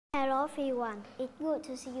Hello everyone, it's good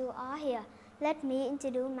to see you all here. Let me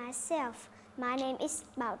introduce myself. My name is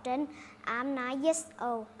Bảo Trân. I'm 9 years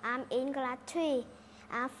old. I'm in class 3.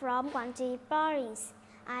 I'm from Quảng province.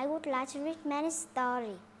 I would like to read many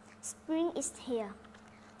stories. Spring is here.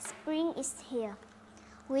 Spring is here.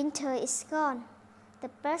 Winter is gone. The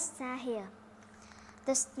birds are here.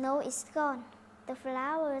 The snow is gone. The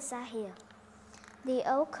flowers are here. The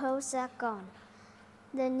old clothes are gone.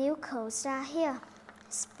 The new clothes are here.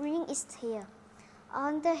 Spring is here.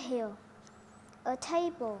 On the hill, a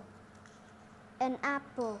table, an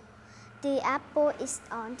apple. The apple is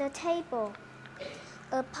on the table.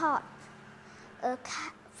 A pot, a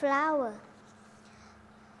flower.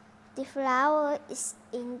 The flower is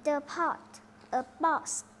in the pot. A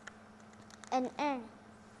box, an ant.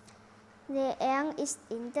 The ant is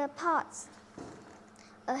in the pot.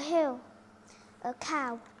 A hill, a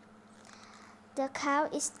cow. The cow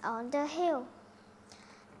is on the hill.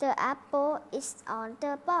 The apple is on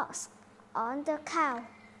the box, on the cow,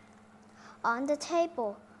 on the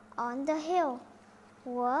table, on the hill.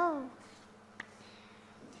 Whoa!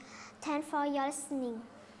 Thanks for your listening.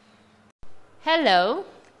 Hello.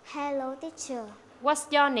 Hello, teacher. What's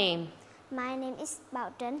your name? My name is Bảo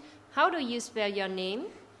Trân. How do you spell your name?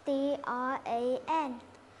 T-R-A-N.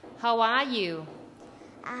 How are you?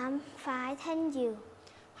 I'm fine, thank you.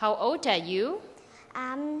 How old are you?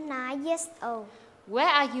 I'm 9 years old. Where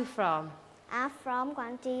are you from? I'm from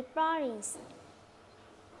Quảng province.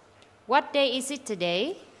 What day is it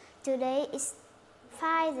today? Today is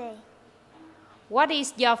Friday. What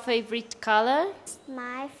is your favorite color?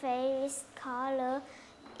 My favorite color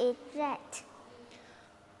is red.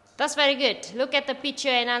 That's very good. Look at the picture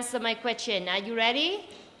and answer my question. Are you ready?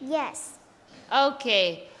 Yes.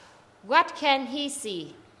 Okay. What can he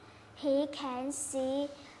see? He can see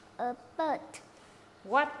a bird.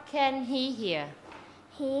 What can he hear?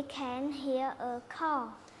 He can hear a call.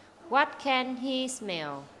 What can he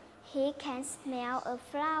smell? He can smell a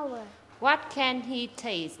flower. What can he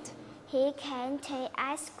taste? He can take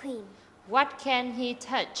ice cream. What can he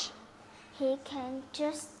touch? He can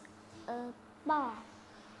touch a ball.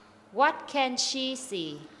 What can she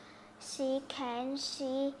see? She can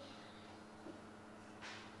see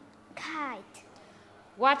kite.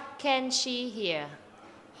 What can she hear?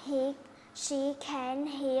 She can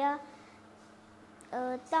hear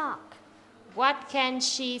a dog. What can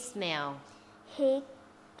she smell?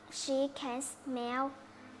 She can smell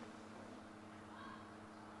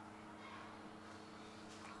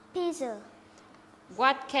pizza.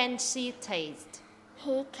 What can she taste?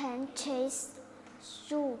 He can taste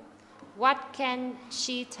soup. What can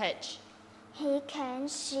she touch? He can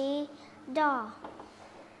see door.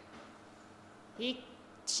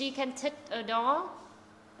 She can touch a door?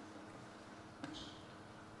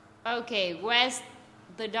 Okay, where's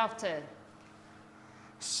the doctor?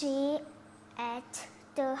 She at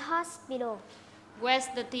the hospital. Where's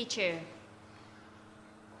the teacher?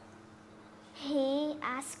 He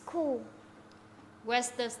at school. Where's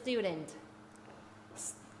the student?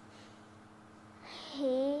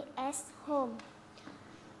 He at home.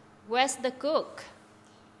 Where's the cook?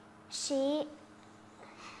 She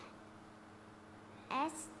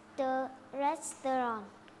at the restaurant.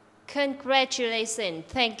 Congratulations.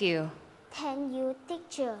 Thank you. Thank you,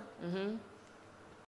 teacher. Mm-hmm.